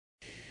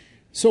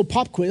So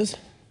pop quiz.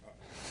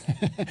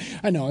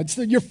 I know, it's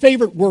your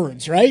favorite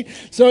words, right?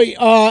 So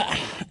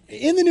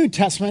in the New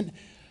Testament,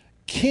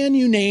 can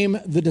you name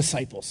the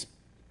disciples?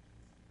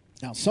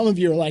 Now, some of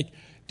you are like,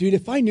 dude,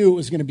 if I knew it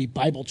was going to be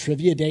Bible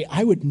Trivia Day,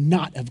 I would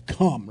not have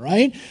come,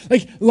 right?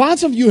 Like,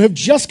 lots of you have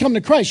just come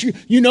to Christ.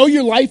 You know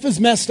your life is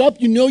messed up.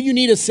 You know you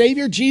need a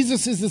Savior.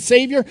 Jesus is the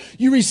Savior.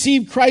 You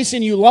receive Christ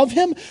and you love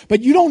Him,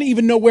 but you don't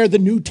even know where the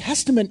New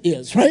Testament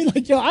is, right?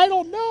 Like, I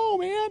don't know,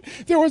 man.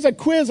 If there was a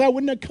quiz, I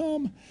wouldn't have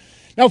come.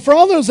 Now, for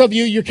all those of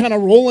you, you're kind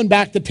of rolling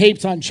back the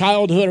tapes on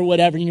childhood or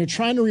whatever, and you're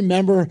trying to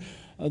remember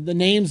the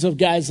names of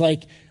guys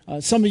like,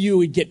 some of you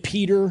would get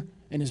Peter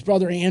and his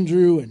brother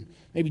Andrew and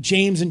maybe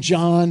James and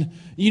John.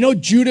 You know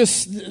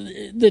Judas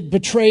that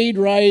betrayed,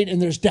 right?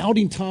 And there's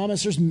Doubting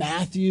Thomas. There's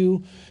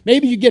Matthew.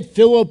 Maybe you get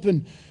Philip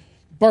and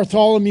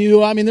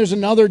Bartholomew. I mean, there's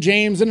another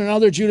James and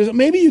another Judas.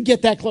 Maybe you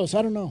get that close.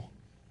 I don't know.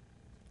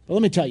 But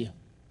let me tell you,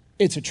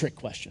 it's a trick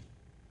question.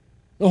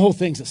 The whole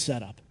thing's a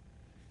setup.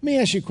 Let me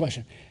ask you a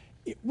question.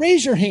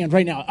 Raise your hand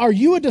right now. Are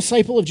you a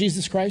disciple of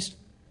Jesus Christ?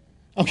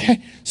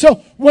 Okay.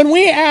 So when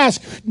we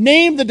ask,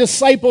 name the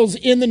disciples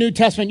in the New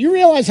Testament, you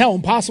realize how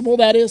impossible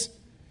that is?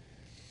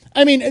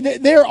 I mean,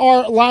 there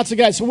are lots of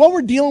guys. So what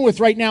we're dealing with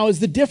right now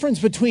is the difference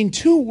between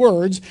two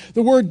words,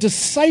 the word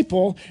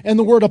disciple and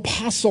the word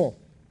apostle.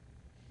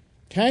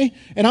 Okay?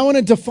 And I want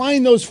to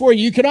define those for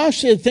you. You could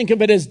actually think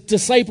of it as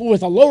disciple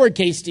with a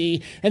lowercase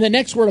d, and the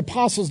next word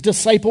apostle is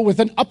disciple with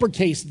an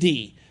uppercase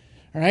D.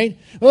 All right?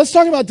 Well, let's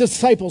talk about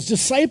disciples.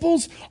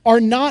 Disciples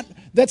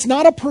that's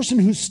not a person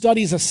who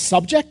studies a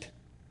subject.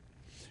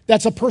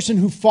 That's a person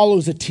who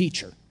follows a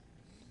teacher.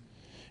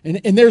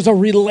 And there's a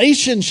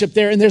relationship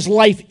there, and there's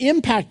life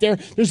impact there.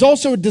 There's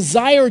also a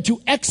desire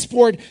to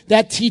export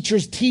that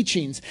teacher's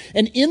teachings.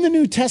 And in the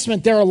New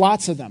Testament, there are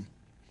lots of them.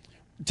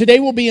 Today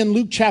we'll be in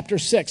Luke chapter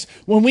 6.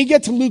 When we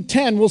get to Luke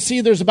 10, we'll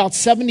see there's about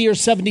 70 or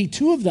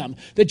 72 of them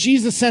that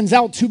Jesus sends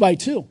out 2 by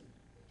 2.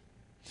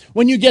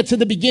 When you get to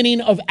the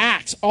beginning of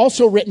Acts,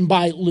 also written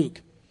by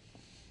Luke,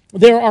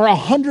 there are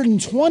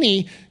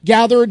 120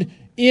 gathered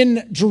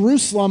in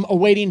Jerusalem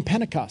awaiting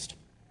Pentecost.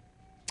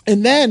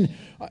 And then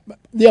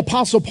the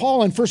Apostle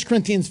Paul in 1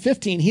 Corinthians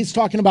 15, he's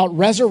talking about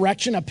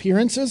resurrection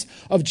appearances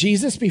of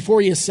Jesus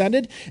before he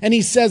ascended. And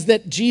he says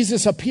that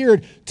Jesus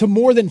appeared to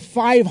more than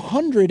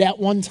 500 at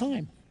one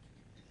time.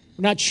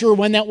 We're not sure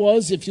when that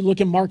was. If you look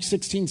in Mark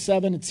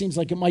 16:7, it seems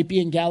like it might be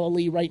in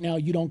Galilee right now.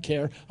 You don't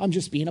care. I'm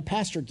just being a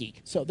pastor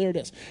geek. So there it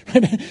is.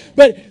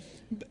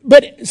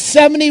 But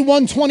 70,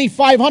 120,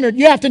 500,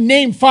 you have to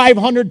name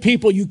 500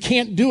 people. You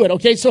can't do it,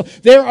 okay? So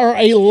there are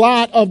a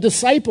lot of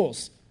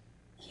disciples.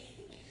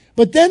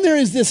 But then there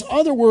is this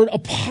other word,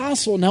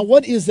 apostle. Now,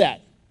 what is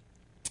that?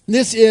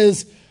 This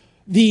is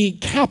the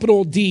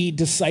capital D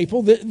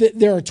disciple.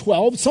 There are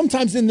 12.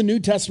 Sometimes in the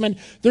New Testament,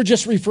 they're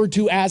just referred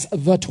to as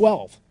the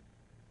 12.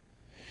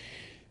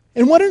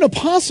 And what an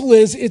apostle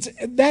is,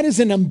 that is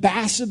an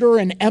ambassador,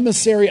 an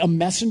emissary, a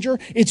messenger.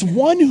 It's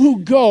one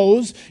who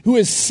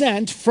is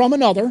sent from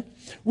another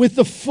with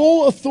the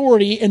full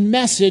authority and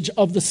message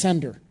of the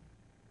sender.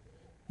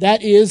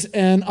 That is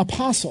an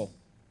apostle.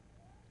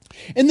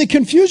 And the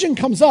confusion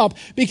comes up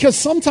because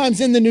sometimes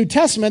in the New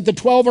Testament, the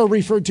 12 are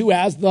referred to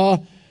as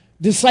the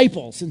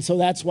disciples. And so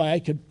that's why I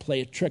could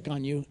play a trick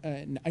on you.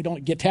 And I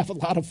don't get to have a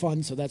lot of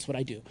fun, so that's what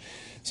I do.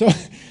 So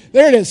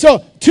there it is.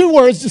 So 2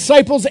 words,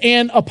 disciples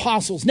and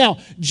apostles. Now,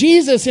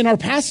 Jesus, in our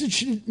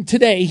passage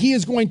today, he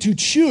is going to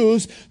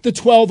choose the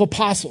 12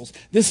 apostles.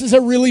 This is a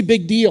really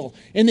big deal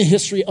in the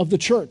history of the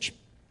church.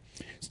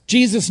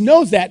 Jesus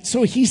knows that,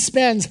 so he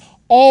spends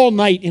all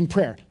night in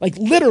prayer. Like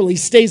literally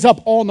stays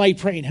up all night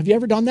praying. Have you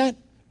ever done that?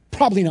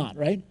 Probably not,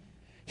 right?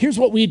 Here's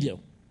what we do.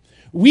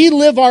 We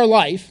live our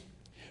life,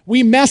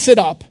 we mess it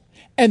up,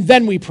 and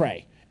then we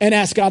pray and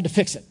ask God to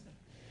fix it.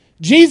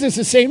 Jesus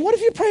is saying, what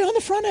if you pray on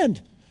the front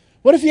end?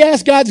 What if you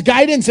ask God's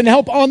guidance and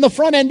help on the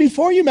front end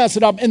before you mess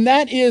it up? And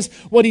that is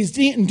what he's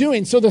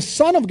doing. So the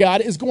Son of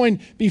God is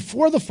going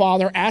before the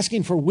Father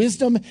asking for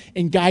wisdom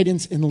and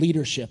guidance and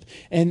leadership.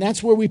 And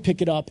that's where we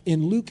pick it up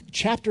in Luke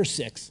chapter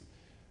 6,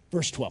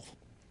 verse 12.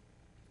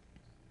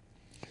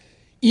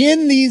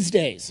 In these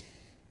days,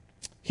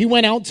 he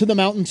went out to the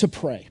mountain to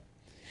pray.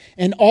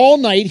 And all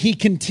night he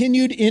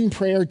continued in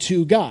prayer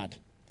to God.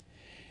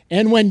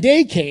 And when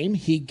day came,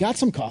 he got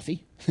some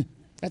coffee.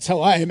 That's how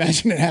I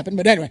imagine it happened.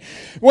 But anyway,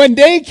 when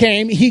day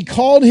came, he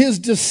called his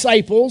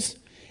disciples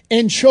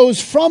and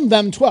chose from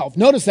them 12.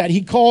 Notice that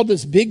he called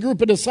this big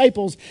group of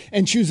disciples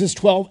and chooses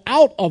 12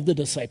 out of the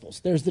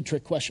disciples. There's the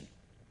trick question.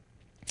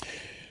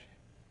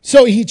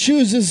 So he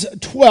chooses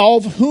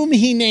 12 whom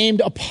he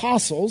named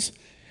apostles.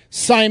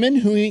 Simon,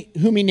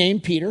 whom he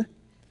named Peter,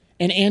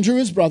 and Andrew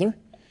his brother,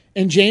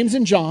 and James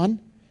and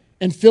John,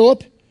 and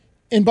Philip,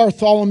 and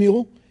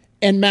Bartholomew,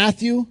 and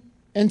Matthew,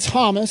 and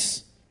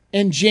Thomas,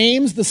 and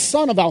James the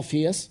son of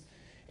Alphaeus,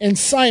 and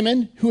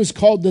Simon, who is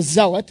called the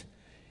Zealot,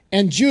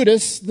 and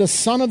Judas the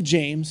son of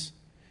James,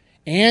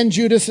 and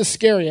Judas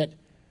Iscariot,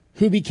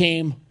 who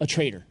became a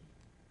traitor.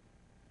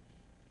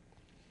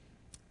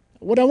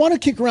 What I want to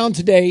kick around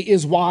today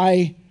is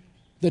why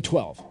the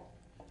 12.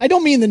 I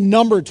don't mean the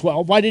number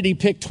 12. Why did he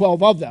pick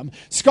 12 of them?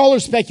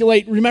 Scholars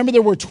speculate, remember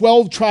there were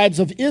 12 tribes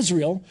of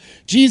Israel.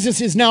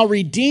 Jesus is now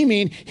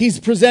redeeming. He's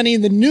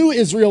presenting the new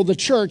Israel, the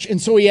church, and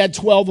so he had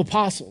 12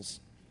 apostles.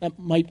 That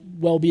might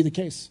well be the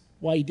case,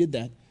 why he did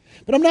that.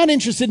 But I'm not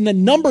interested in the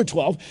number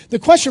 12. The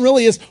question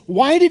really is,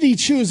 why did he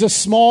choose a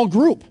small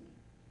group?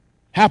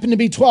 Happened to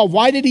be 12.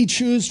 Why did he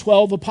choose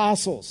 12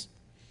 apostles?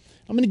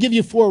 I'm going to give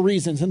you 4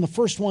 reasons, and the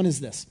first one is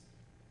this.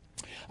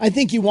 I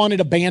think he wanted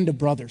a band of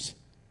brothers.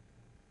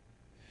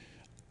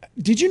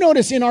 Did you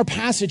notice in our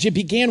passage, it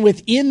began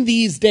with "in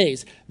these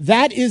days"?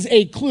 That is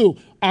a clue.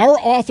 Our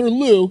author,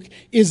 Luke,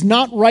 is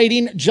not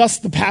writing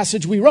just the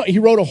passage we wrote. He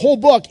wrote a whole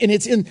book,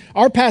 and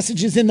our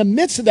passage is in the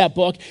midst of that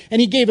book, and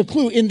he gave a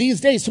clue, "in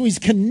these days." So he's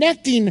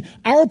connecting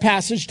our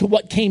passage to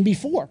what came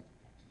before.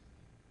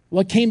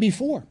 What came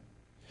before?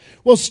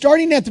 Well,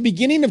 starting at the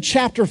beginning of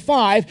chapter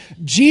 5,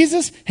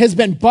 Jesus has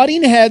been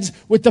butting heads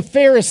with the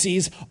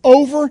Pharisees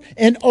over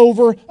and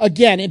over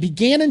again. It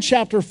began in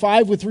chapter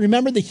 5 with,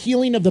 remember, the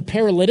healing of the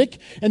paralytic?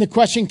 And the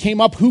question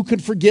came up, who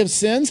could forgive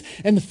sins?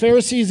 And the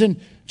Pharisees and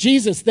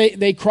Jesus,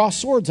 they crossed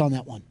swords on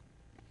that one.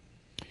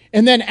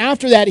 And then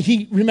after that,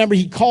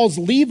 he calls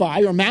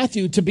Levi or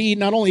Matthew to be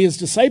not only his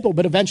disciple,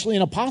 but eventually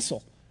an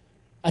apostle.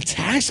 A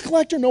tax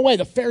collector? No way.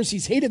 The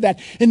Pharisees hated that.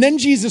 And then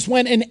Jesus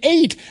went and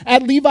ate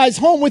at Levi's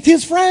home with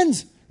his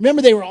friends.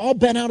 Remember, they were all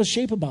bent out of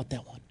shape about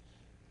that one.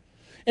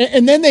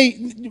 And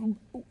then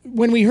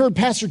when we heard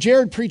Pastor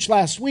Jared preach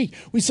last week,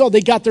 we saw they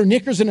got their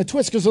knickers in a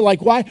twist because they're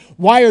like,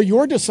 why are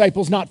your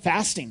disciples not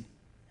fasting?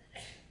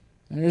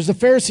 And there's the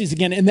Pharisees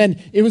again. And then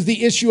it was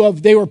the issue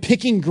of they were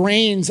picking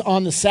grains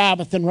on the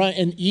Sabbath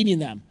and eating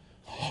them.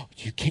 Oh,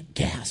 you can't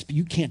gasp.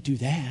 You can't do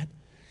that.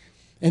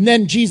 And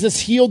then Jesus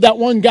healed that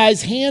one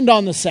guy's hand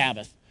on the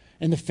Sabbath.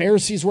 And the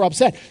Pharisees were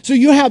upset. So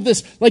you have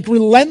this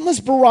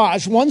relentless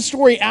barrage, one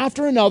story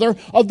after another,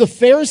 of the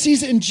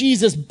Pharisees and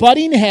Jesus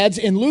butting heads.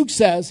 And Luke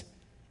says,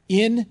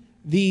 "in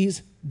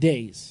these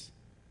days."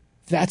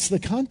 That's the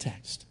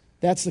context.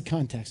 That's the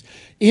context.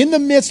 In the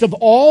midst of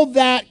all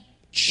that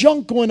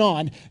junk going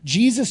on,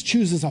 Jesus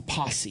chooses a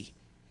posse.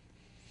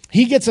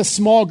 He gets a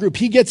small group.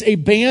 He gets a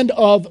band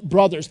of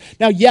brothers.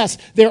 Now, yes,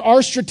 there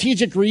are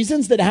strategic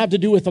reasons that have to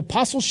do with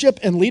apostleship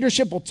and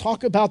leadership. We'll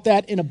talk about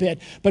that in a bit.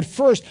 But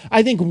first,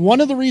 I think one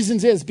of the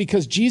reasons is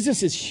because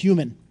Jesus is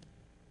human.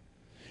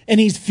 And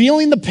he's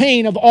feeling the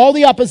pain of all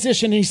the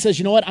opposition. And he says,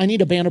 you know what? I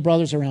need a band of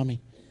brothers around me.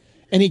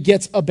 And he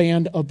gets a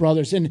band of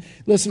brothers. And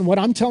listen, what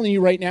I'm telling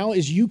you right now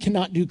is you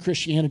cannot do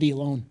Christianity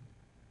alone.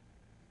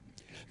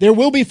 There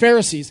will be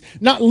Pharisees,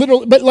 not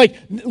literal, but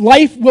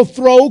life will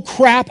throw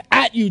crap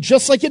at you,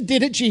 just like it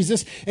did at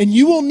Jesus, and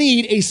you will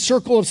need a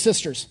circle of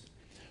sisters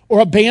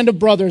or a band of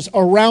brothers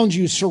around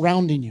you,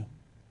 surrounding you.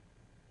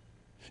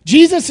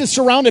 Jesus is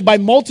surrounded by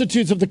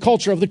multitudes of the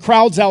culture, of the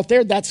crowds out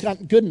there. That's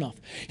not good enough.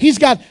 He's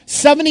got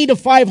 70 to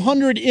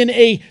 500 in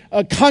a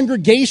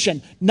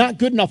congregation. Not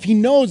good enough. He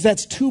knows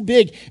that's too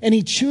big, and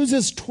he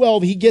chooses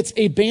 12. He gets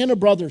a band of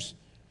brothers.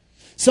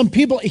 Some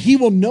people, he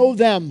will know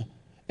them,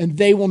 and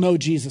they will know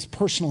Jesus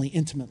personally,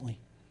 intimately.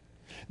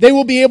 They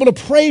will be able to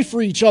pray for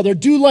each other,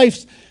 do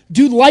life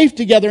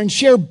together, and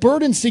share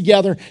burdens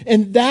together.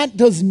 And that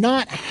does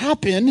not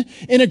happen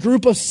in a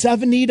group of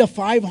 70 to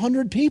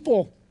 500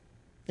 people.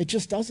 It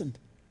just doesn't.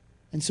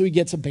 And so he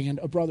gets a band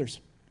of brothers.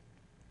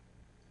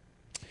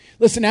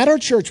 Listen, at our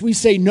church, we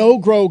say know,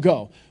 grow,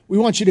 go. We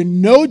want you to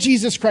know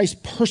Jesus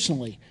Christ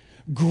personally,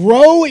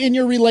 grow in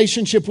your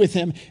relationship with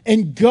him,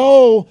 and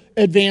go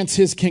advance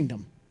his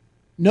kingdom.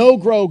 Know,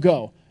 grow,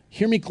 go.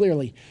 Hear me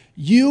clearly.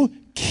 You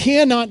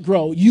cannot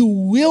grow. You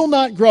will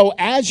not grow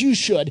as you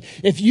should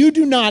if you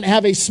do not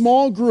have a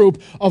small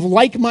group of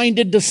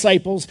like-minded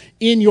disciples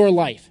in your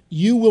life.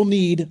 You will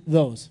need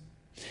those.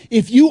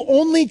 If you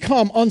only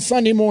come on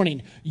Sunday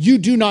morning, you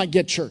do not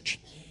get church.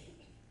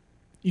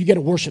 You get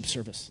a worship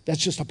service. That's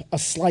just a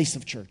slice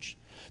of church.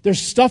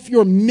 There's stuff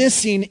you're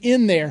missing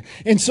in there.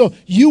 And so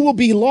you will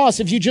be lost.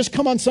 If you just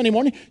come on Sunday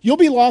morning, you'll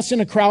be lost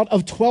in a crowd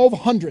of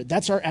 1,200.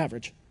 That's our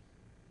average.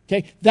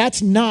 Okay,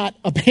 that's not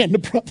a band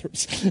of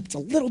brothers. It's a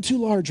little too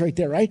large right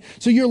there, right?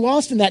 So you're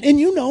lost in that, and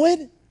you know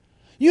it.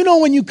 You know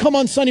when you come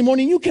on Sunday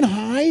morning, you can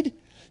hide,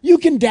 you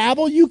can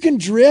dabble, you can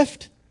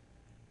drift.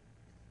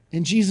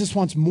 And Jesus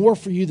wants more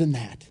for you than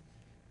that.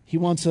 He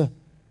wants a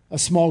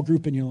small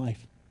group in your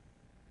life.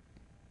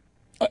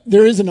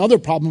 There is another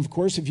problem, of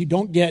course, if you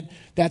don't get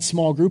that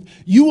small group.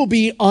 You will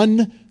be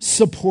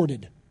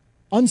unsupported.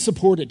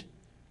 Unsupported.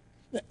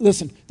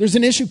 Listen, there's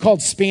an issue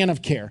called span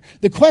of care.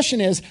 The question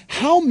is,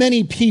 how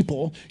many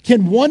people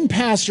can one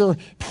pastor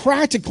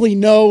practically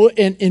know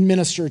and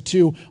minister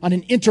to on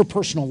an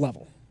interpersonal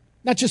level?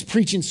 Not just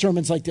preaching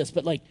sermons like this,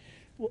 but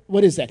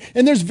what is that?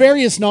 And there's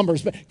various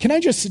numbers, but can I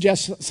just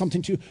suggest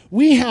something to you?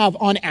 We have,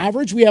 on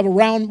average,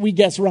 around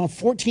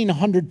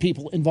 1,400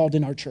 people involved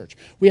in our church.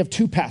 We have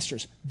 2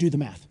 pastors. Do the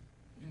math.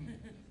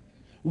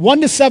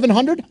 1 to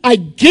 700, I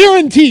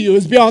guarantee you,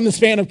 is beyond the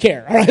span of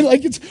care. All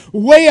right, it's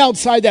way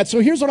outside that. So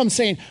here's what I'm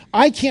saying: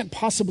 I can't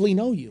possibly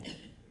know you.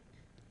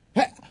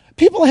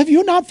 People, have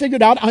you not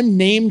figured out I'm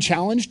name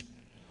challenged?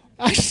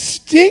 I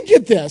stink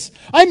at this.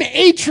 I'm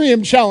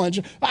Atrium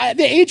Challenge.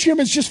 The atrium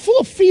is just full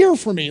of fear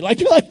for me.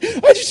 Like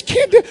I just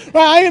can't do.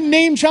 I am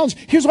name challenge.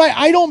 Here's why: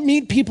 I don't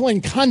meet people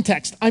in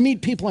context. I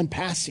meet people in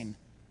passing.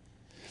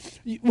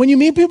 When you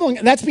meet people,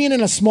 that's being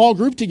in a small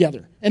group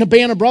together, in a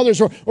band of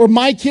brothers, or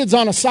my kid's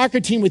on a soccer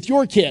team with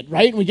your kid,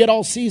 right? And we get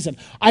all season.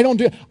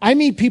 I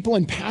meet people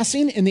in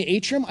passing in the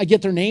atrium. I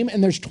get their name,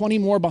 and there's 20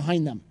 more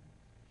behind them.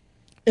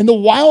 And the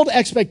wild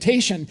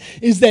expectation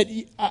is that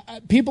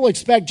people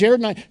expect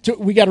Jared and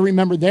we got to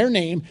remember their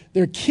name,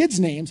 their kids'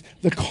 names,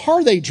 the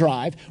car they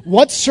drive,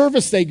 what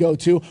service they go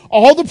to,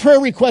 all the prayer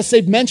requests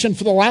they've mentioned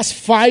for the last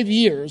 5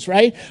 years,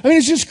 right? I mean,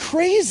 it's just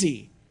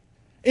crazy.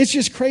 It's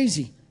just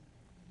crazy.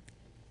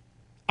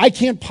 I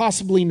can't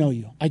possibly know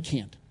you. I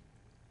can't.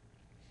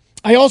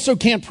 I also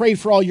can't pray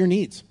for all your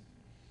needs.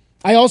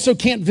 I also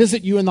can't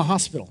visit you in the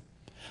hospital.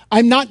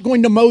 I'm not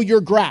going to mow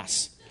your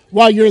grass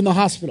while you're in the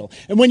hospital.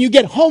 And when you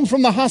get home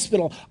from the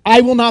hospital,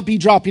 I will not be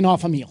dropping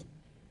off a meal.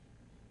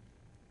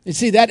 You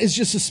see, that is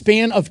just a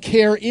span of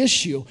care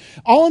issue.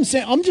 All I'm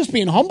saying, I'm just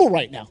being humble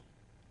right now.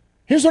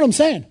 Here's what I'm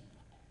saying.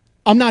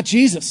 I'm not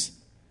Jesus.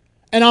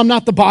 And I'm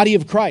not the body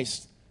of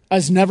Christ. I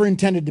was never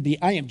intended to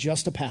be. I am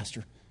just a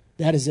pastor.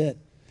 That is it.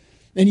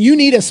 And you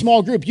need a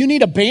small group. You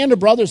need a band of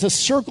brothers, a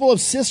circle of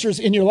sisters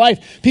in your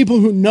life. People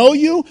who know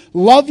you,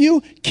 love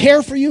you,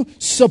 care for you,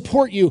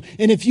 support you.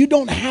 And if you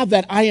don't have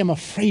that, I am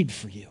afraid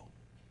for you.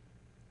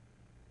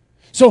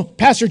 So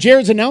Pastor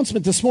Jared's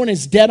announcement this morning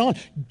is dead on.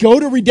 Go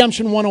to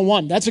Redemption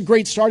 101. That's a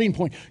great starting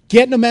point.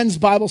 Get in a men's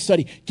Bible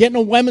study. Get in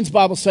a women's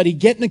Bible study.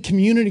 Get in a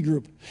community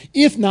group.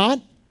 If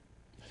not,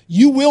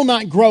 you will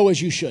not grow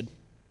as you should.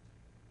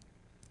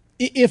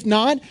 If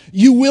not,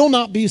 you will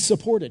not be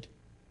supported.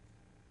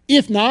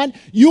 If not,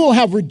 you will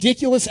have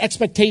ridiculous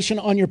expectation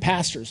on your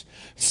pastors.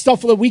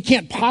 Stuff that we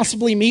can't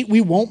possibly meet,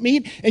 we won't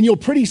meet, and you'll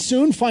pretty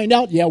soon find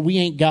out, yeah, we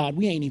ain't God.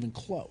 We ain't even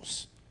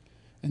close.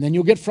 And then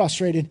you'll get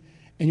frustrated,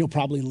 and you'll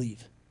probably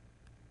leave.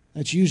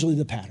 That's usually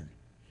the pattern.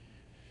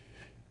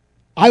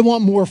 I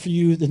want more for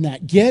you than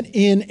that. Get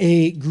in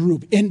a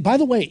group. And by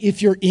the way,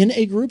 if you're in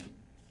a group,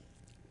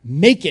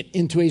 make it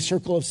into a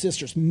circle of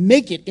sisters.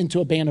 Make it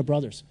into a band of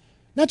brothers.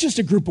 Not just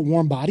a group of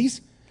warm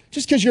bodies.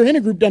 Just because you're in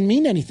a group doesn't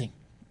mean anything.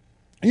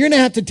 You're going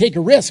to have to take a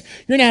risk.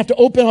 You're going to have to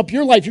open up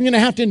your life. You're going to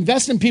have to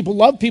invest in people,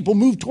 love people,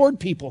 move toward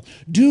people.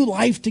 Do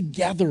life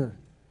together.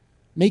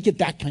 Make it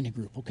that kind of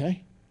group,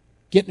 okay?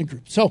 Get in a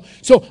group. So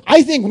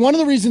I think one of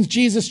the reasons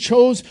Jesus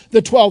chose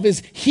the 12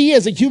 is he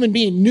as a human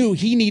being knew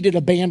he needed a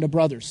band of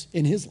brothers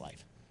in his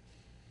life.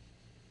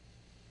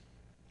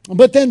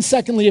 But then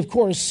secondly, of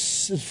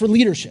course, for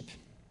leadership.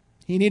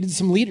 He needed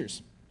some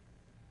leaders.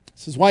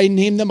 This is why he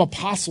named them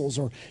apostles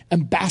or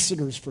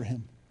ambassadors for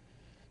him.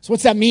 So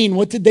what's that mean?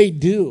 What did they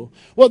do?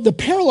 Well, the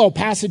parallel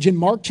passage in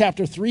Mark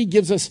chapter 3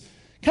 gives us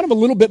kind of a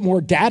little bit more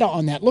data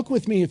on that. Look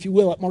with me, if you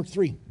will, at Mark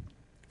 3,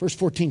 verse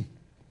 14.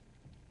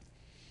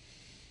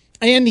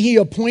 And he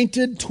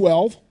appointed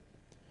 12,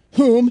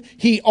 whom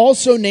he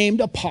also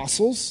named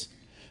apostles,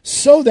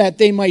 so that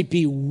they might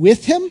be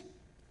with him,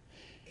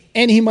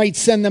 and he might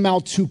send them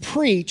out to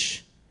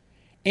preach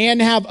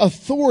and have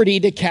authority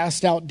to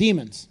cast out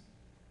demons.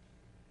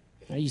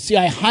 Now, you see,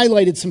 I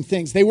highlighted some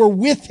things. They were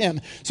with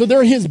him. So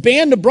they're his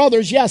band of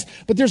brothers, yes,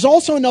 but there's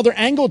also another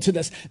angle to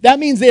this. That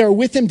means they are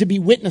with him to be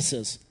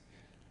witnesses.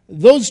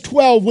 Those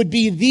 12 would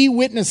be the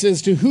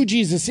witnesses to who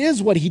Jesus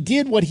is, what he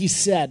did, what he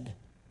said.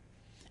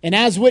 And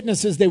as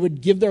witnesses, they would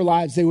give their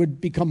lives. They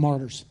would become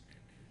martyrs.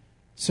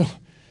 So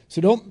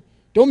don't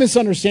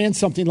misunderstand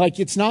something like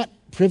it's not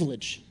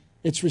privilege.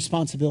 It's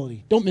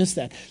responsibility. Don't miss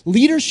that.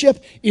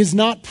 Leadership is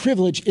not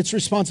privilege. It's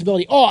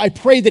responsibility. Oh, I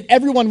pray that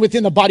everyone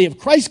within the body of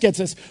Christ gets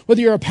this.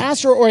 Whether you're a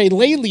pastor or a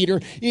lay leader,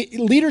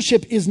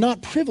 leadership is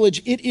not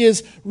privilege. It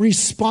is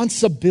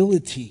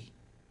responsibility.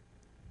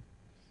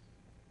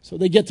 So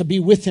they get to be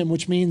with him,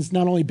 which means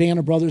not only band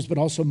of brothers, but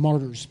also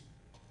martyrs.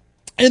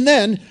 And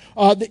then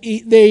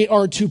they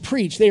are to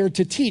preach. They are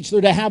to teach.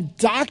 They're to have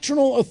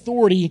doctrinal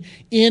authority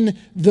in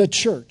the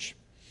church.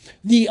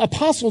 The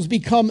apostles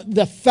become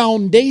the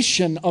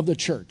foundation of the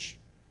church.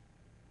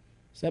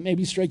 Does that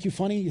maybe strike you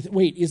funny?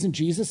 Wait, isn't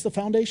Jesus the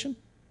foundation?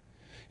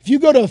 If you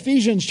go to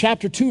Ephesians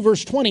chapter 2,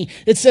 verse 20,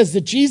 it says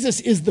that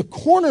Jesus is the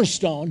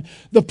cornerstone.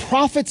 The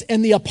prophets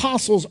and the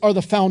apostles are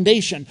the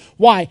foundation.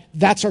 Why?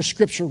 That's our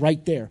scripture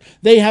right there.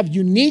 They have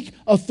unique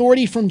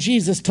authority from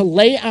Jesus to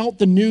lay out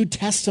the New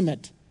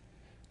Testament.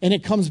 And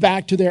it comes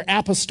back to their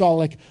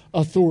apostolic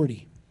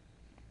authority.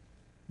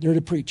 They're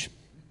to preach.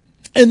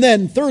 And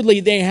then thirdly,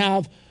 they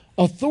have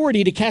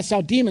authority to cast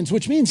out demons,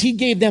 which means he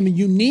gave them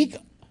unique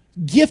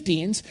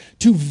giftings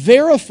to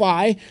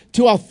verify,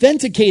 to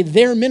authenticate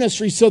their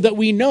ministry so that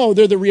we know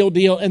they're the real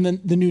deal and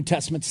the New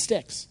Testament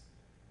sticks.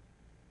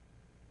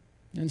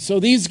 And so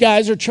these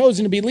guys are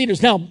chosen to be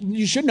leaders. Now,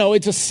 you should know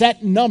it's a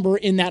set number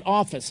in that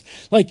office.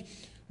 Like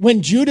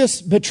when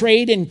Judas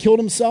betrayed and killed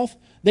himself,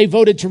 they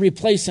voted to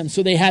replace him,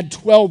 so they had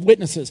 12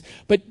 witnesses.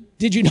 But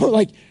did you know,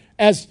 like,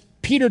 as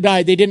Peter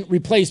died, they didn't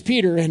replace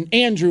Peter and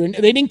Andrew, and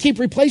they didn't keep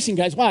replacing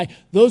guys. Why?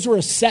 Those were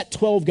a set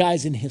 12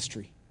 guys in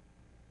history.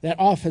 That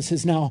office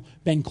has now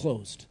been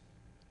closed.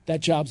 that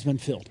job's been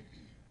filled.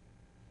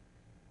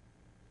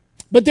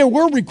 But there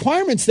were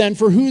requirements then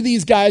for who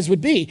these guys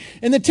would be.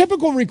 And the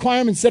typical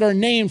requirements that are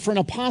named for an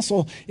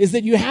apostle is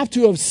that you have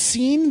to have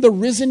seen the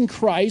risen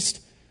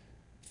Christ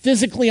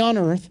physically on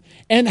earth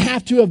and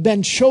have to have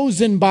been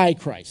chosen by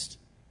Christ.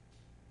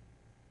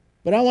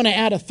 But I want to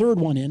add a third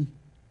one in.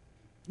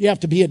 You have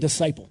to be a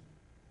disciple.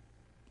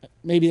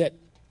 Maybe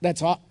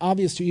that's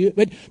obvious to you.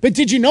 But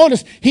did you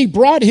notice he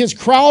brought his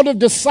crowd of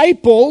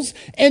disciples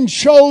and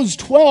chose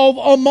 12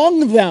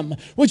 among them,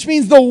 which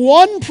means the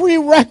one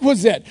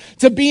prerequisite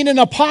to being an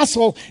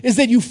apostle is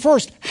that you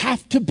first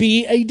have to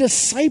be a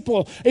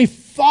disciple, a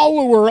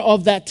follower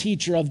of that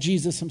teacher, of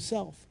Jesus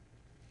himself.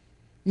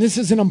 And this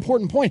is an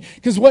important point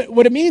because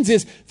what it means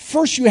is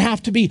first you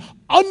have to be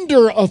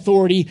under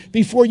authority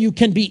before you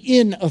can be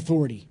in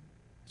authority.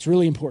 It's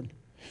really important.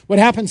 What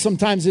happens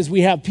sometimes is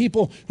we have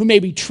people who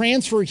maybe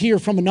transfer here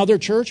from another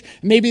church.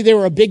 Maybe they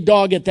were a big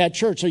dog at that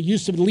church. They're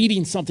used to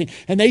leading something.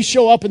 And they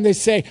show up and they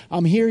say,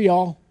 I'm here,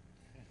 y'all.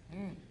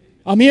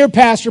 I'm here,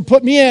 Pastor.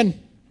 Put me in.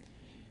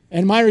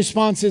 And my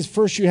response is,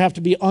 first you have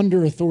to be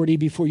under authority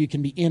before you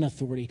can be in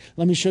authority.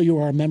 Let me show you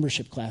where our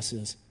membership class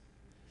is.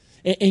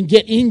 And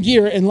get in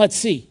gear and let's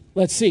see.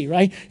 Let's see,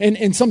 right?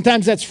 And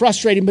sometimes that's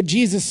frustrating. But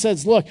Jesus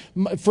says, look,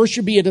 first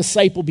you be a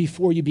disciple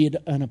before you be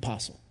an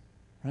apostle,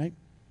 right?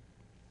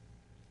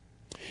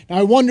 Now,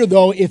 I wonder,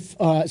 though, if,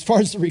 as far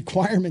as the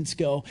requirements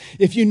go,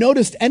 if you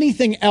noticed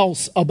anything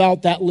else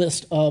about that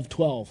list of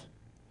 12.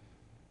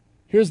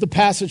 Here's the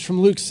passage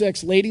from Luke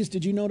 6. Ladies,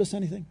 did you notice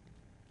anything?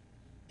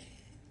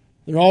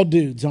 They're all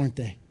dudes, aren't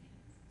they?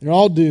 They're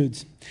all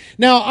dudes.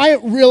 Now, I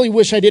really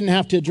wish I didn't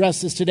have to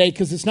address this today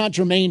because it's not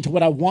germane to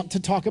what I want to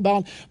talk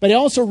about. But I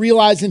also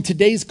realize in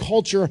today's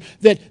culture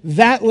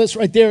that list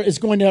right there is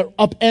going to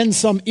upend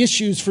some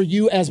issues for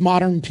you as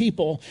modern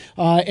people.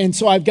 And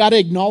so I've got to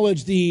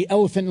acknowledge the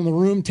elephant in the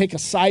room, take a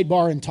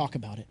sidebar and talk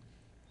about it.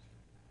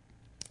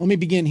 Let me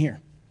begin here.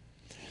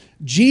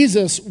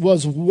 Jesus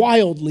was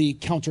wildly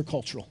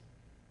countercultural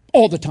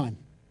all the time.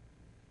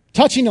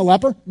 Touching a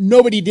leper,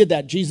 nobody did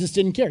that. Jesus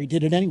didn't care. He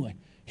did it anyway.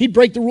 He'd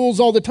break the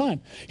rules all the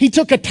time. He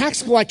took a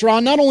tax collector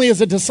on not only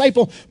as a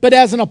disciple, but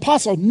as an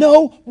apostle.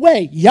 No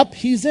way. Yep,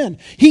 he's in.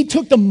 He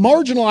took the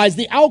marginalized,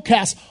 the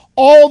outcasts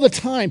all the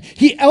time.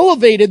 He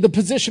elevated the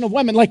position of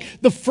women. Like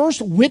the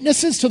first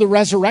witnesses to the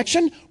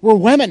resurrection were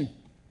women.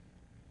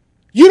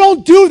 You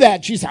don't do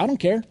that. She said, I don't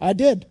care. I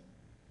did.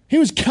 He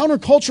was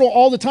countercultural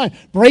all the time.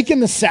 Breaking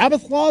the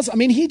Sabbath laws. I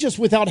mean, he just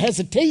without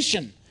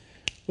hesitation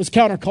was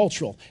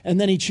countercultural. And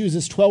then he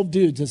chooses 12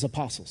 dudes as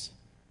apostles.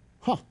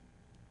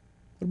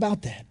 What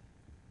about that?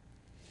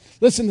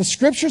 Listen, the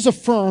scriptures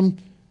affirm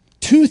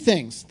two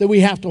things that we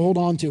have to hold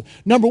on to.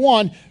 Number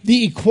one,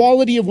 the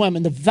equality of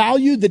women, the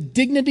value, the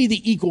dignity,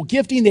 the equal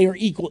gifting. They are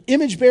equal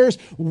image bearers.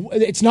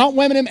 It's not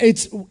women,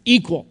 it's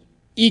equal.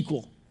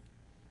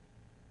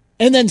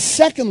 And then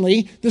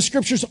secondly, the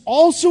scriptures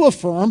also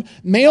affirm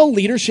male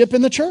leadership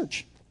in the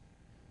church.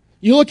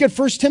 You look at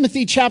 1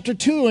 Timothy chapter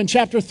 2 and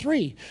chapter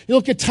 3. You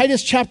look at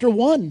Titus chapter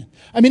 1.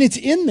 I mean, it's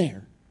in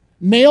there.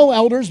 Male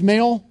elders,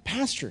 male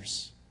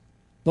pastors.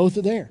 Both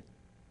are there.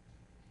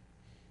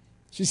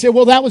 So you say,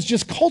 well, that was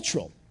just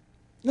cultural.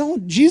 No,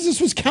 Jesus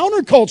was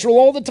countercultural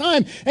all the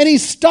time, and he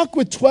stuck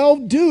with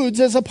 12 dudes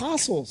as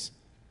apostles.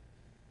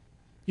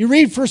 You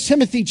read 1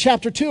 Timothy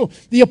chapter 2.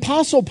 The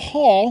apostle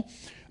Paul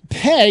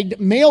pegged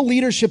male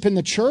leadership in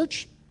the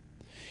church,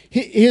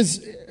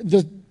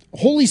 the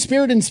Holy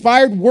Spirit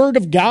inspired word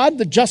of God,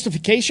 the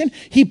justification,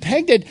 he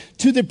pegged it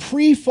to the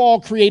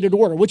pre-fall created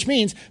order, which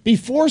means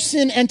before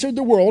sin entered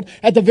the world,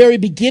 at the very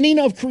beginning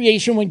of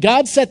creation, when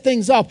God set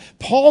things up,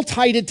 Paul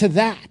tied it to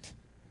that,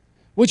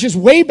 which is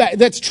way back,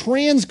 that's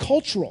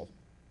transcultural.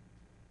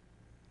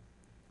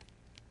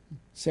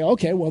 Say,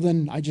 okay, well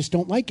then I just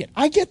don't like it.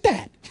 I get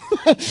that.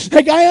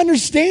 Like I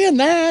understand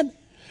that.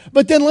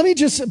 But then let me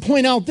just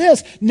point out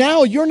this.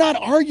 Now you're not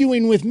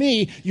arguing with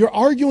me, you're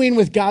arguing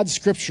with God's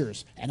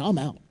scriptures, and I'm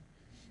out.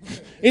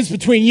 It's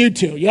between you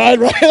two, yeah,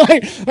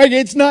 right? Like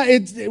it's not.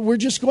 We're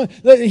just going.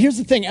 Here's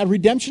the thing: at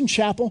Redemption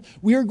Chapel,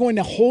 we are going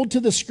to hold to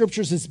the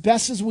scriptures as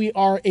best as we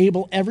are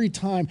able every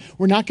time.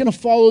 We're not going to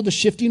follow the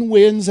shifting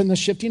winds and the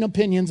shifting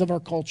opinions of our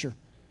culture.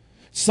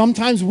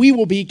 Sometimes we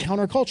will be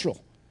countercultural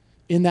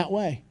in that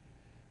way,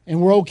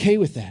 and we're okay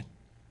with that.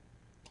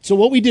 So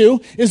what we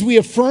do is we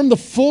affirm the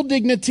full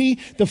dignity,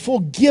 the full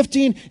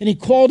gifting and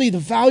equality, the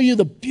value,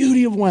 the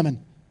beauty of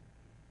women.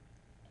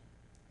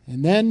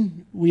 And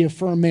then we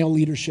affirm male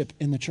leadership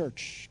in the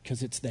church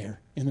because it's there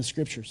in the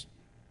scriptures.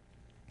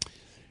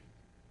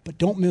 But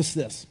don't miss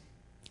this.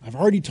 I've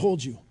already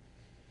told you.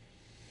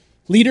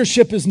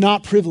 Leadership is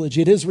not privilege.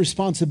 It is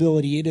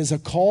responsibility. It is a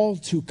call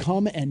to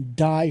come and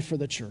die for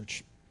the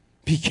church.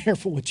 Be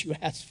careful what you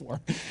ask for.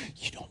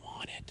 You don't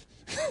want it.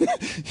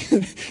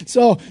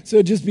 So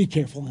just be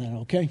careful in that,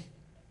 okay?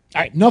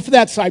 All right, enough of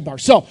that sidebar.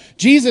 So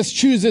Jesus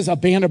chooses a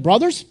band of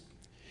brothers.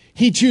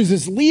 He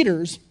chooses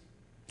leaders.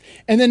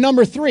 And then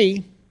number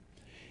 3,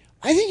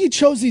 I think he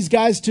chose these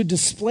guys to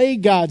display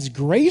God's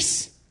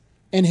grace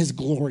and his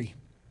glory.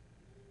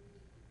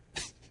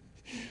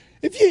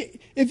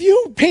 if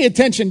you pay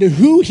attention to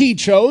who he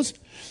chose,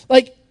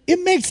 like, it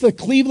makes the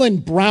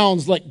Cleveland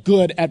Browns look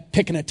good at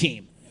picking a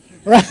team.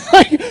 Right?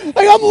 Like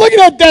I'm looking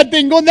at that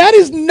thing going, that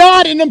is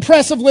not an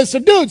impressive list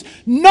of dudes.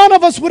 None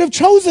of us would have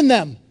chosen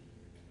them.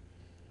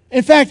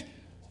 In fact,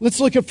 let's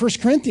look at 1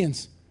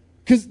 Corinthians,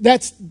 because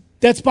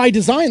that's by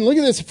design. Look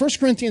at this, 1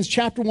 Corinthians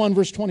chapter 1,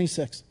 verse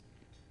 26.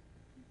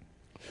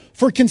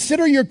 For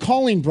consider your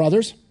calling,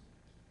 brothers.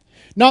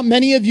 Not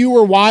many of you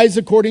were wise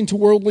according to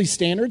worldly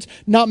standards.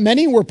 Not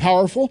many were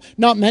powerful.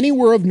 Not many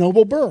were of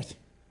noble birth.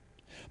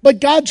 But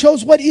God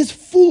chose what is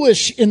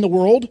foolish in the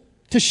world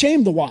to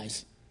shame the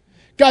wise.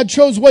 God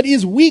chose what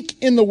is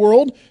weak in the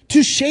world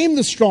to shame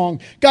the strong.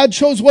 God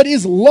chose what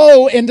is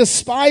low and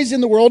despised in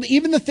the world,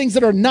 even the things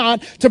that are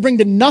not, to bring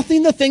to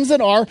nothing the things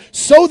that are,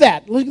 so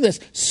that, look at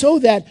this, so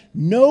that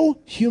no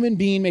human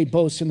being may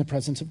boast in the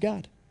presence of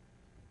God.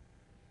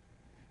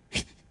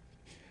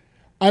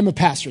 I'm a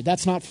pastor.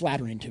 That's not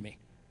flattering to me.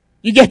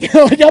 You get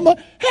there like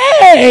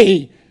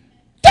hey,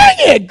 dang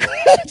it,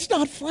 it's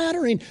not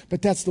flattering,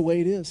 but that's the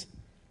way it is.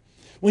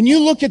 When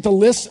you look at the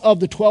list of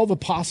the 12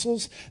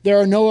 apostles, there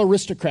are no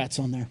aristocrats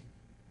on there.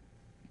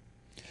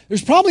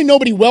 There's probably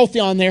nobody wealthy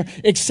on there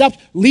except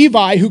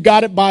Levi, who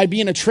got it by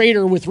being a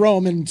traitor with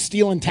Rome and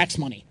stealing tax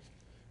money.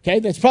 Okay,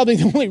 that's probably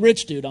the only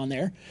rich dude on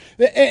there.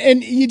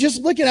 And you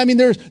just look at,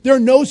 there are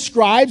no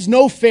scribes,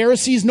 no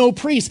Pharisees, no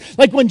priests.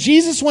 Like when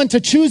Jesus went to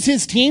choose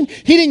his team,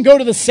 he didn't go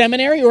to the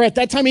seminary, or at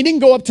that time, he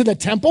didn't go up to the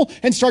temple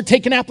and start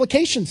taking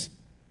applications.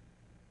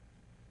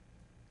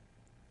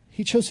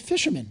 He chose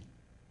fishermen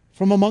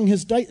from among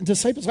his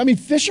disciples.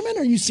 Fishermen,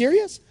 are you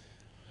serious?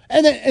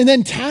 And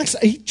then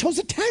he chose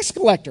a tax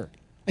collector.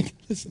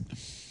 Listen,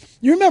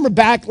 you remember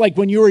back like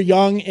when you were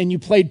young and you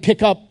played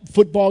pickup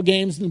football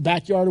games in the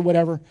backyard or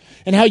whatever,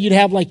 and how you'd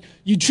have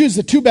you'd choose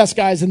the two best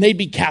guys and they'd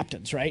be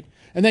captains, right?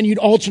 And then you'd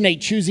alternate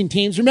choosing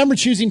teams. Remember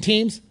choosing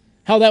teams?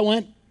 How that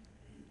went?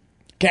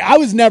 Okay, I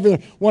was never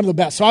one of the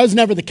best. So I was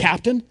never the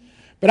captain,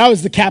 but I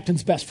was the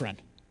captain's best friend,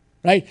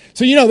 right?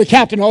 So the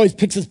captain always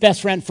picks his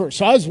best friend first.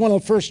 So I was one of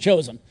the first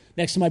chosen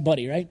next to my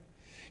buddy, right?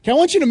 Okay, I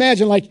want you to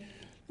imagine like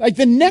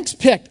the next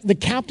pick, the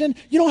captain,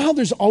 you know how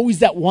there's always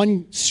that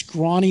one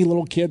scrawny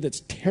little kid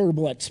that's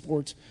terrible at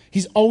sports?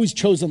 He's always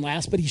chosen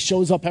last, but he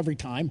shows up every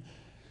time.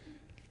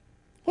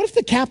 What if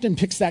the captain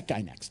picks that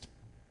guy next?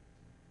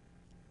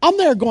 I'm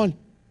there going,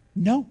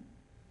 no,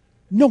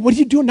 what are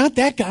you doing? Not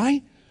that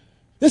guy.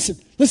 Listen,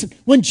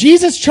 when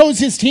Jesus chose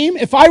his team,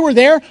 if I were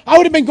there, I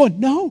would have been going,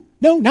 no,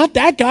 not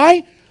that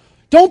guy.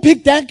 Don't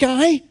pick that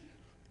guy.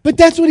 But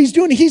that's what he's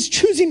doing. He's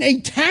choosing a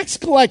tax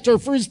collector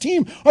for his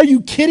team. Are you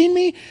kidding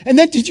me? And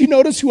then did you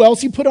notice who else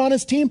he put on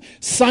his team?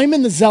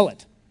 Simon the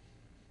Zealot.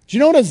 Do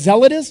you know what a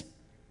zealot is?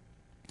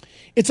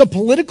 It's a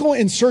political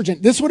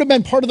insurgent. This would have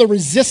been part of the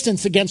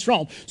resistance against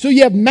Rome. So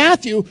you have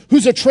Matthew,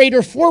 who's a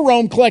traitor for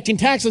Rome collecting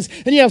taxes,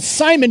 and you have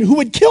Simon, who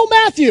would kill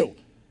Matthew,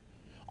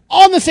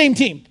 on the same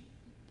team.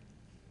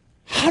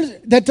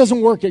 That doesn't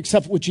work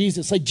except with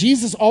Jesus. Like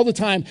Jesus all the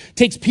time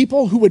takes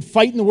people who would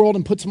fight in the world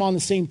and puts them on the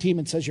same team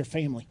and says, you're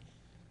family.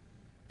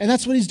 And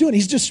that's what he's doing.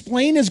 He's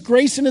displaying his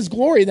grace and his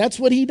glory. That's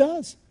what he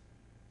does.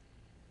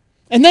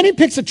 And then he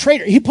picks a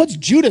traitor. He puts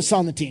Judas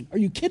on the team. Are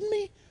you kidding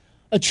me?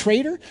 A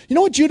traitor? You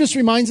know what Judas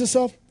reminds us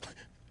of?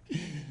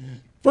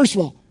 First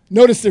of all,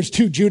 notice there's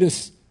two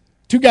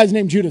guys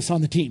named Judas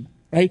on the team,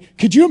 right?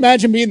 Could you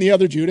imagine being the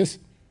other Judas?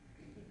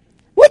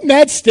 Wouldn't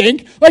that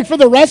stink? Like for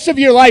the rest of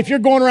your life, you're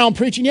going around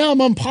preaching, yeah,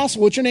 I'm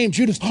impossible. What's your name?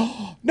 Judas.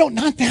 Oh, no,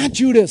 not that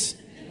Judas.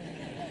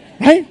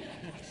 Right?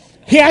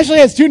 He actually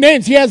has two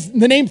names. He has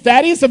the name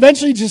Thaddeus.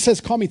 Eventually he just says,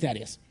 call me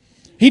Thaddeus.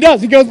 He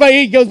does. He goes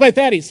by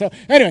Thaddeus. So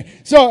anyway,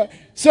 so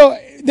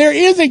there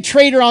is a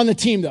traitor on the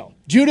team though.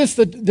 Judas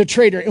the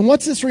traitor. And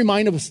what's this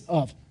remind us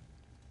of?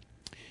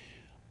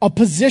 A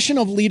position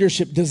of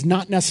leadership does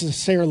not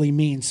necessarily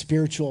mean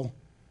spiritual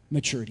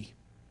maturity.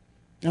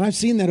 And I've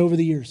seen that over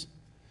the years.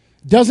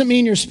 Doesn't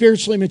mean you're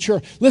spiritually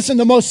mature. Listen,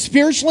 the most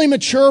spiritually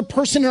mature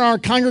person in our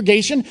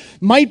congregation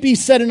might be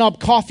setting up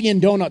coffee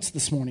and donuts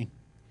this morning.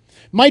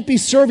 Might be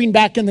serving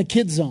back in the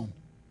kids zone.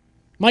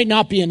 Might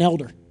not be an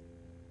elder.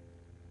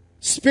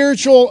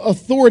 Spiritual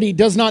authority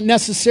does not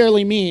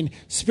necessarily mean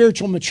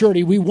spiritual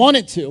maturity. We want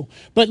it to.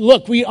 But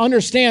look, we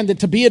understand that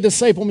to be a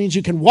disciple means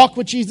you can walk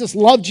with Jesus,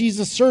 love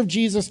Jesus, serve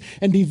Jesus,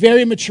 and be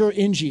very mature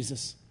in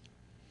Jesus.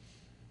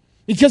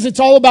 Because it's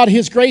all about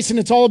his grace and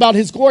it's all about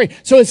his glory.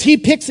 So as he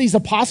picks these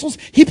apostles,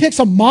 he picks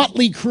a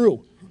motley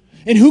crew.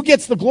 And who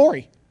gets the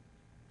glory?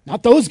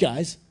 Not those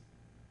guys.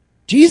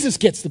 Jesus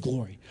gets the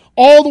glory.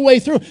 All the way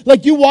through.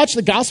 Like you watch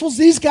the Gospels,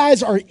 these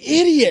guys are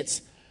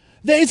idiots.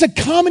 It's a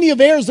comedy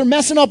of errors. They're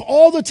messing up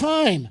all the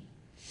time.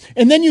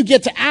 And then you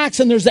get to Acts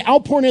and there's the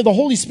outpouring of the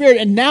Holy Spirit,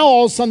 and now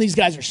all of a sudden these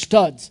guys are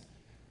studs.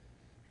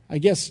 I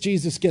guess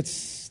Jesus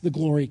gets the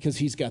glory because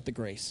he's got the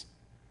grace.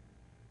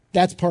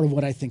 That's part of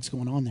what I think's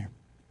going on there.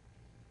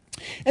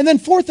 And then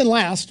fourth and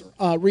last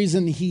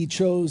reason he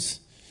chose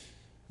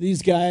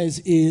these guys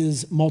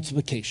is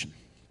multiplication.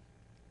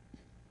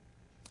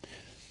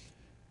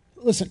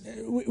 Listen,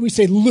 we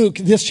say, Luke,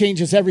 this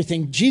changes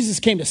everything. Jesus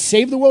came to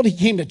save the world. He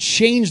came to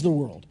change the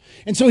world.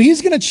 And so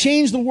he's going to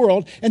change the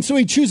world. And so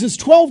he chooses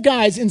 12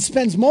 guys and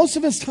spends most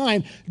of his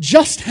time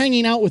just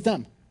hanging out with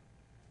them.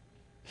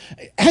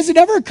 Has it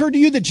ever occurred to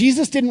you that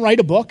Jesus didn't write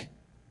a book?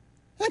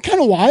 Isn't that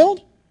kind of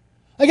wild?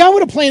 Like, I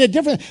would have planned it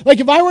differently. Like,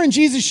 if I were in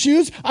Jesus'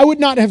 shoes, I would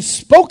not have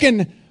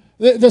spoken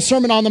the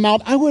Sermon on the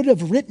Mount. I would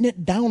have written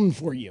it down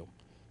for you.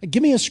 Like,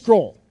 give me a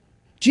scroll.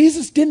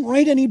 Jesus didn't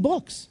write any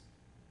books.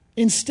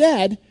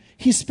 Instead,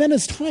 he spent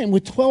his time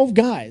with 12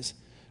 guys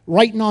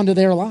writing onto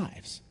their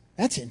lives.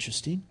 That's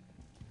interesting.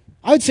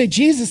 I would say,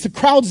 Jesus, the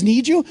crowds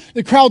need you.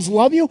 The crowds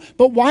love you.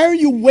 But why are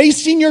you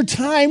wasting your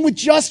time with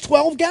just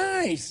 12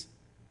 guys?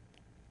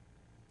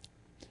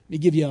 Let me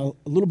give you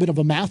a little bit of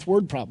a math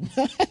word problem.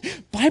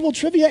 Bible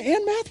trivia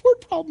and math word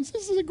problems.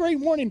 This is a great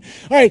morning.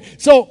 All right,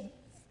 so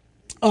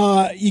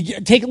you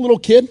take a little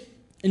kid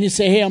and you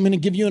say, hey, I'm going to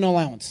give you an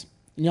allowance.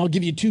 And I'll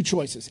give you two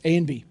choices, A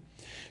and B.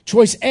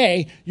 Choice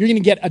A, you're going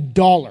to get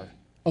 $1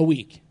 a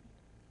week,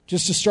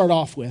 just to start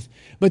off with.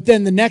 But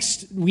then the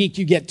next week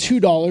you get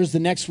 $2. The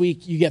next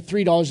week you get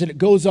 $3, and it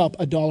goes up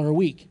 $1 a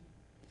week.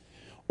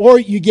 Or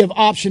you give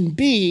option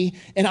B,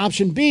 and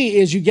option B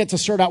is you get to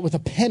start out with a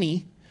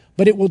penny,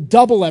 but it will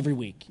double every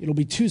week. It'll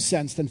be 2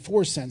 cents, then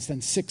 4 cents,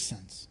 then 6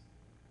 cents.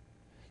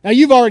 Now,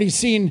 you've already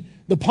seen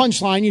the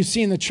punchline. You've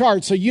seen the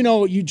chart, so you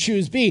know you'd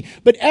choose B.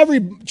 But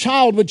every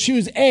child would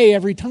choose A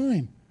every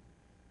time.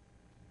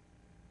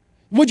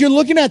 What you're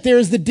looking at there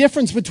is the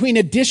difference between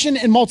addition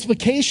and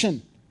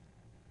multiplication.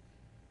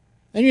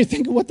 And you're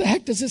thinking, what the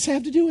heck does this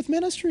have to do with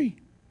ministry?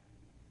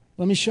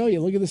 Let me show you.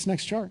 Look at this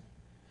next chart.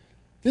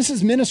 This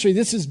is ministry.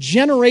 This is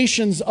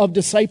generations of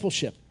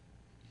discipleship.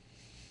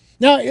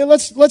 Now,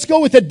 let's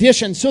go with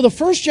addition. So the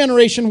first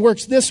generation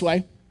works this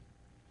way.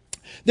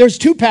 There's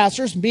two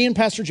pastors, me and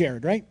Pastor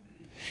Jared, right?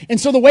 And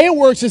so the way it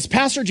works is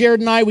Pastor Jared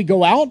and I, we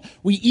go out,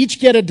 we each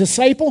get a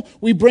disciple,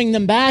 we bring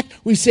them back,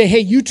 we say, hey,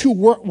 you two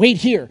wait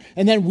here.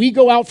 And then we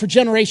go out for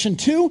generation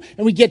 2,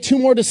 and we get 2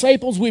 more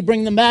disciples, we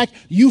bring them back,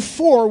 you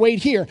 4 wait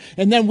here.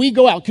 And then we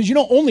go out, because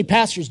only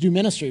pastors do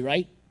ministry,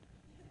 right?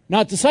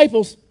 Not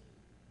disciples.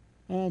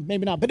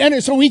 Maybe not. But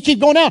anyway, so we keep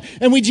going out,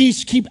 and we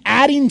just keep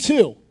adding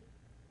to.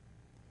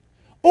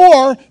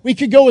 Or we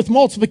could go with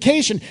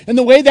multiplication. And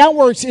the way that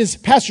works is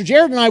Pastor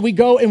Jared and I, we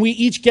go and we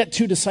each get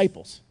 2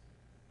 disciples.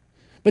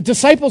 But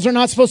disciples are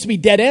not supposed to be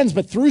dead ends,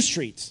 but through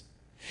streets.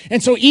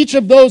 And so each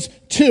of those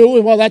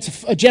 2, well,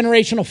 that's a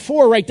generation of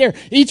 4 right there.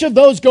 Each of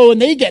those go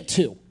and they get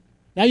 2.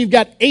 Now you've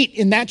got 8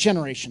 in that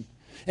generation.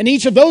 And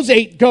each of those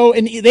 8 go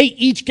and they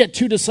each get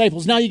 2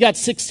 disciples. Now you got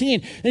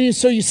 16. And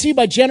so you see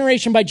by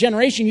generation,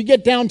 you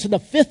get down to the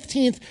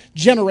 15th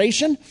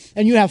generation,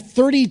 and you have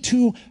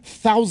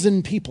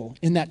 32,000 people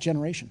in that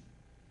generation.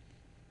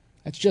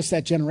 That's just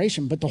that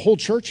generation. But the whole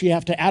church, you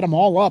have to add them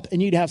all up,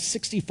 and you'd have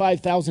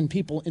 65,000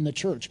 people in the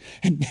church.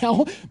 And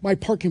now my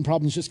parking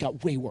problems just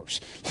got way worse.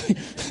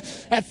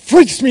 That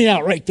freaks me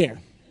out right there.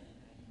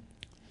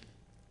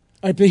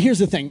 All right, but here's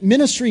the thing.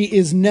 Ministry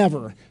is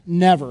never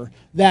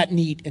that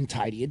neat and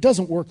tidy. It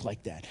doesn't work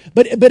like that.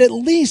 But at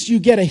least you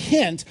get a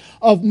hint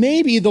of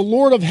maybe the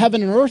Lord of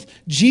heaven and earth,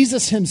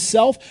 Jesus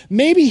himself,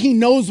 maybe he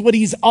knows what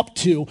he's up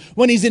to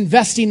when he's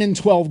investing in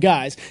 12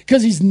 guys.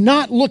 Because he's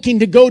not looking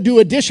to go do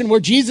addition where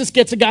Jesus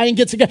gets a guy and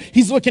gets a guy.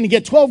 He's looking to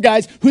get 12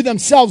 guys who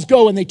themselves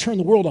go and they turn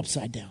the world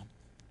upside down.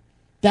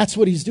 That's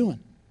what he's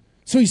doing.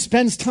 So he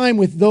spends time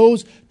with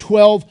those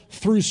 12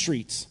 through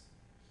streets,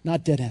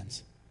 not dead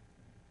ends.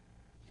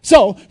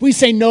 So we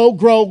say no,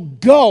 grow,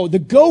 go. The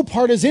go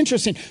part is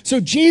interesting. So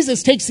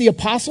Jesus takes the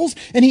apostles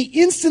and he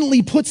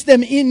instantly puts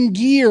them in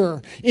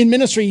gear in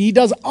ministry. He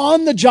does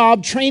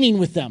on-the-job training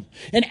with them.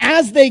 And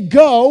as they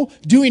go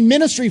doing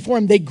ministry for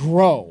him, they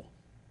grow.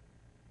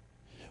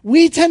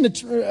 We tend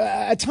to,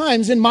 at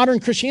times in modern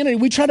Christianity,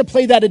 we try to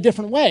play that a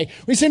different way.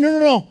 We say,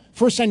 no.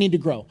 First I need to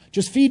grow.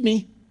 Just feed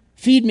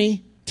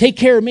me, take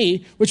care of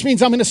me, which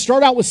means I'm going to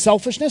start out with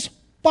selfishness.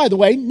 By the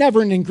way,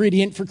 never an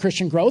ingredient for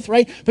Christian growth,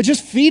 right? But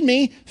just feed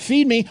me.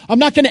 I'm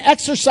not going to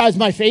exercise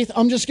my faith.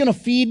 I'm just going to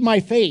feed my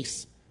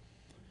face.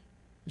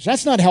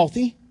 That's not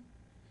healthy.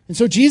 And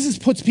so Jesus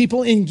puts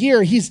people in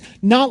gear. He's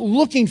not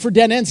looking for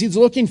dead ends. He's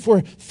looking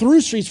for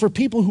through streets, for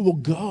people who will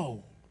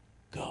go.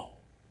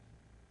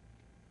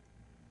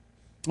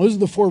 Those are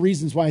the 4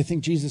 reasons why I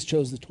think Jesus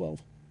chose the 12.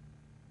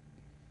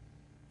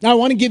 Now, I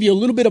want to give you a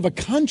little bit of a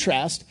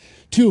contrast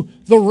to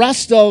the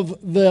rest of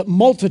the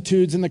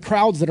multitudes and the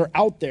crowds that are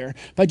out there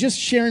by just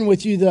sharing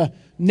with you the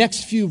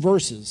next few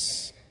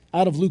verses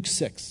out of Luke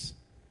 6,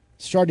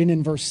 starting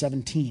in verse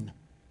 17.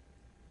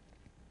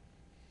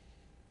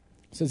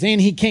 It says, and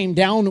he came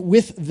down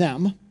with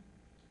them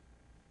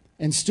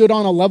and stood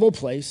on a level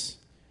place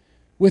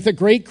with a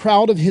great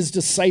crowd of his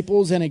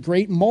disciples and a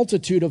great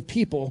multitude of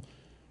people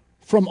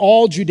from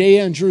all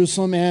Judea and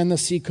Jerusalem and the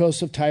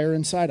seacoast of Tyre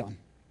and Sidon,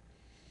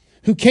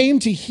 who came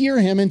to hear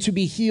him and to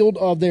be healed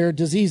of their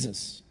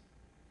diseases.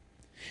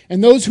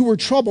 And those who were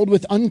troubled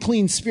with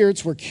unclean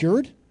spirits were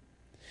cured,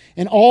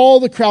 and all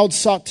the crowd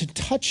sought to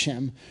touch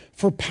him,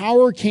 for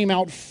power came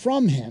out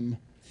from him,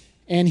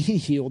 and he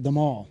healed them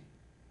all.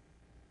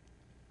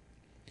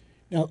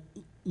 Now,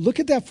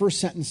 look at that first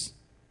sentence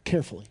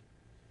carefully.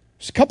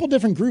 There's a couple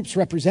different groups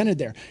represented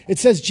there. It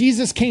says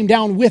Jesus came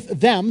down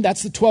with them.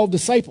 That's the 12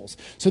 disciples.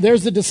 So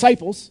there's the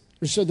disciples,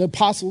 or so the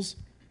apostles.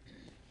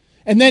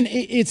 And then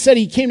it said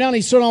he came down and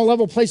he stood on a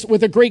level place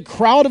with a great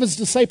crowd of his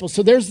disciples.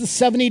 So there's the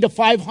 70 to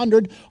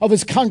 500 of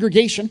his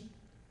congregation.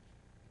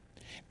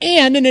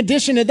 And in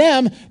addition to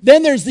them,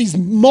 then there's these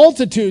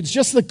multitudes,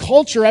 just the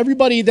culture,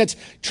 everybody that's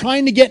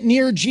trying to get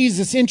near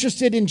Jesus,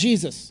 interested in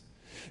Jesus.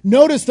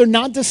 Notice they're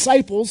not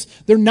disciples.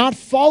 They're not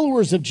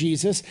followers of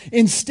Jesus.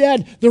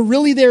 Instead, they're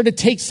really there to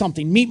take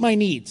something, meet my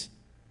needs.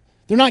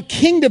 They're not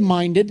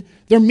kingdom-minded.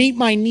 They're meet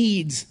my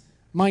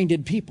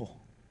needs-minded people.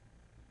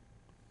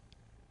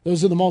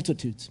 Those are the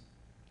multitudes.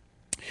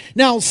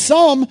 Now,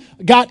 some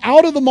got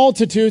out of the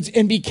multitudes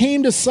and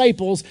became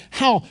disciples.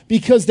 How?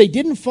 Because they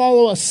didn't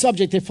follow a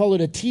subject. They followed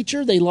a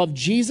teacher. They loved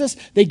Jesus.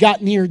 They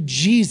got near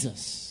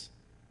Jesus.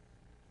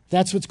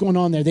 That's what's going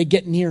on there. They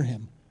get near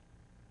him.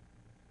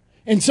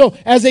 And so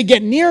as they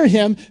get near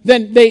him,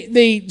 then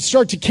they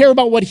start to care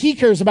about what he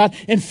cares about.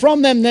 And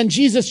from them, then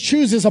Jesus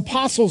chooses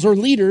apostles or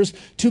leaders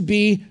to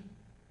be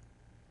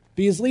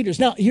his leaders.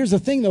 Now, here's the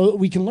thing, though, that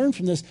we can learn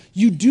from this.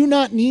 You do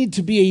not need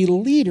to be a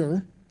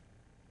leader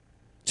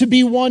to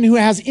be one who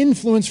has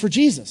influence for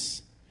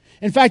Jesus.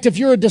 In fact, if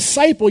you're a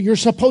disciple, you're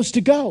supposed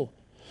to go.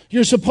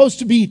 You're supposed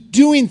to be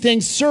doing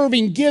things,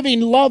 serving,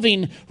 giving,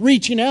 loving,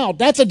 reaching out.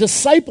 That's a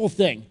disciple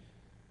thing.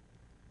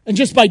 And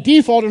just by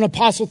default, an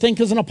apostle thing,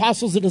 because an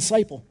apostle is a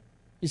disciple.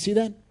 You see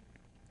that?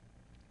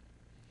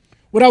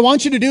 What I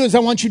want you to do is I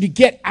want you to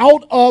get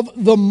out of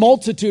the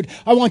multitude.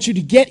 I want you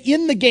to get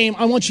in the game.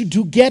 I want you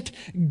to get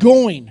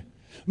going.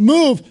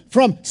 Move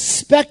from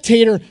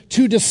spectator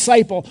to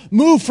disciple.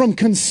 Move from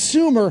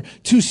consumer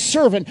to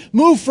servant.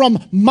 Move from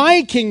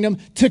my kingdom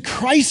to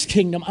Christ's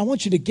kingdom. I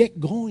want you to get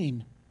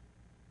going.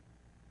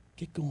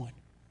 Get going.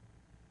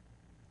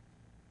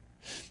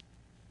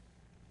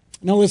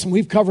 Now listen,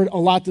 we've covered a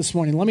lot this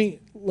morning. Let me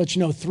let you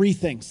know 3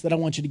 things that I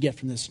want you to get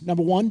from this.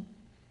 Number 1,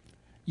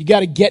 you got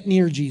to get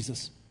near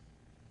Jesus.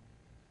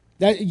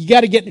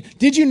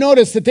 Did you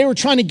notice that they were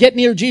trying to get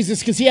near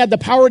Jesus because he had the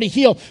power to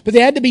heal, but they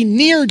had to be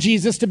near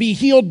Jesus to be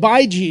healed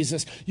by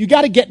Jesus. You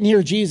got to get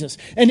near Jesus.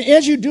 And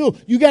as you do,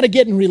 you got to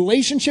get in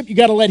relationship. You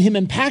got to let him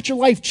impact your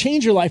life,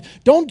 change your life.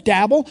 Don't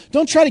dabble.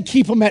 Don't try to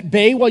keep him at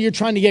bay while you're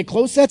trying to get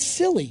close. That's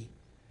silly.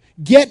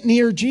 Get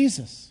near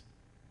Jesus.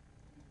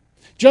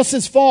 Just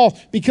this fall,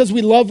 because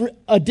we love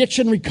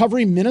addiction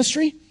recovery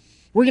ministry,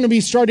 we're going to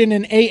be starting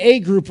an AA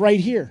group right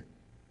here.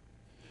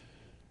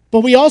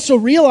 But we also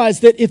realize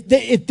that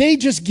if they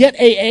just get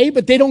AA,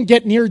 but they don't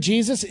get near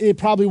Jesus, it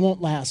probably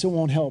won't last. It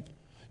won't help.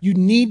 You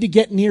need to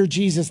get near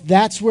Jesus.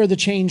 That's where the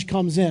change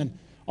comes in.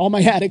 All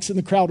my addicts in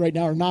the crowd right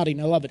now are nodding.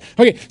 I love it.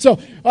 Okay, so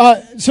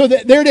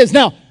there it is.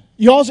 Now,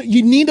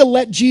 you need to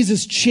let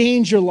Jesus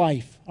change your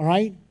life, all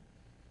right?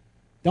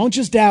 Don't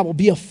just dabble.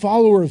 Be a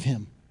follower of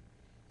him.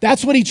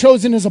 That's what he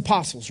chose in his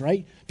apostles,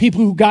 right?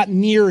 People who got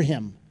near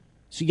him.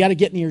 So you got to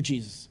get near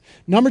Jesus.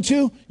 Number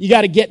 2, you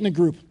got to get in a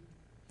group.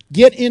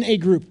 Get in a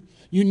group.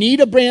 You need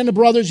a band of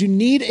brothers. You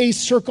need a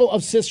circle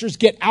of sisters.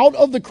 Get out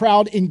of the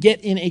crowd and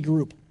get in a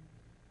group.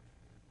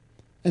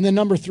 And then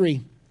number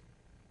 3,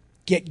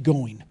 get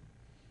going.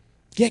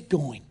 Get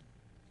going.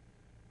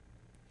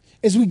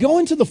 As we go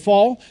into the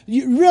fall,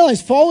 you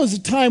realize fall is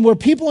a time where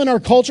people in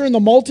our culture and the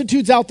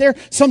multitudes out there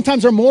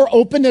sometimes are more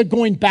open to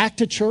going back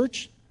to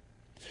church.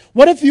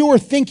 What if you were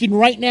thinking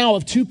right now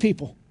of 2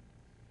 people?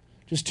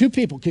 Just 2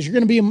 people, because you're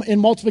going to be in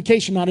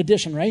multiplication, not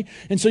addition, right?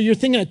 And so you're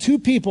thinking of 2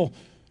 people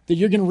that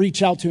you're going to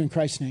reach out to in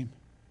Christ's name.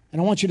 And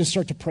I want you to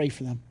start to pray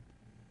for them.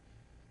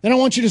 Then I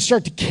want you to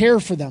start to care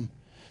for them.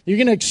 You're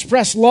going to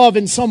express love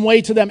in some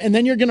way to them, and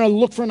then you're going to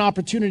look for an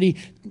opportunity.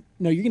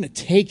 No, you're going to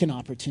take an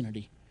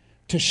opportunity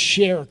to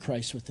share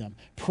Christ with them.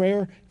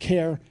 Prayer,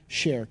 care,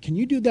 share. Can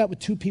you do that with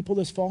 2 people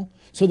this fall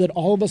so that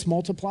all of us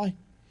multiply?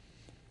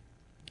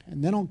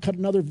 And then I'll cut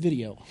another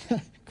video.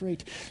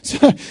 Great. So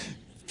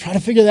try to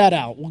figure that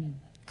out. We'll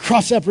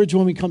cross that bridge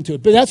when we come to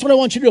it. But that's what I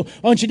want you to do.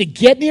 I want you to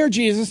get near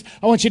Jesus.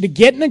 I want you to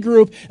get in a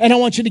group, and I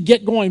want you to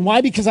get going.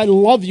 Why? Because I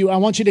love you. I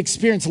want you to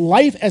experience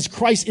life as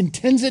Christ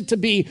intends it to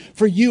be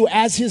for you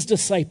as his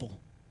disciple.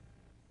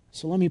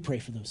 So let me pray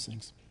for those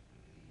things.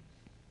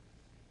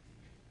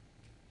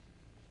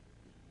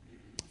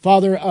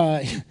 Father,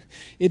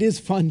 it is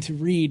fun to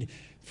read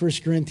 1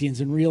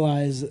 Corinthians and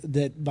realize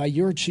that by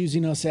your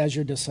choosing us as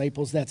your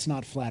disciples, that's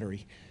not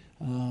flattery.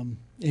 And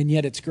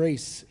yet it's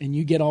grace, and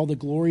you get all the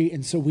glory.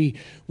 And so we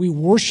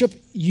worship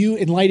you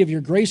in light of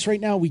your grace right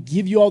now. We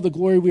give you all the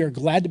glory. We are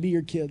glad to be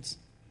your kids.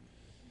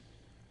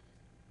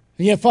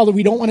 And yet, Father,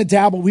 we don't want to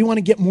dabble. We want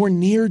to get more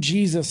near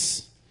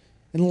Jesus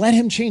and let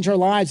him change our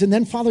lives. And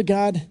then, Father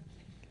God,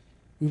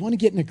 we want to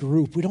get in a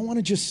group. We don't want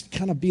to just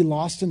kind of be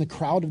lost in the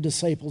crowd of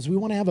disciples. We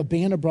want to have a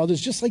band of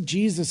brothers, just like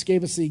Jesus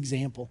gave us the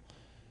example.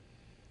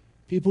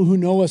 People who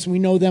know us, and we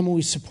know them, and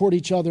we support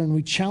each other, and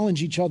we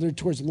challenge each other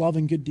towards love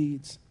and good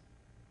deeds.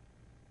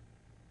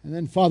 And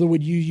then, Father,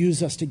 would you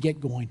use us to get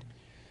going?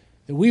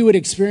 That we would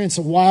experience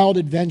a wild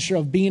adventure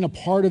of being a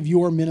part of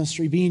your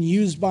ministry, being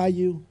used by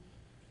you,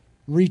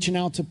 reaching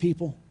out to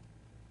people.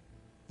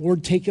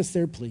 Lord, take us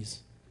there,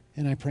 please.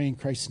 And I pray in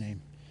Christ's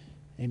name,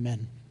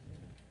 amen.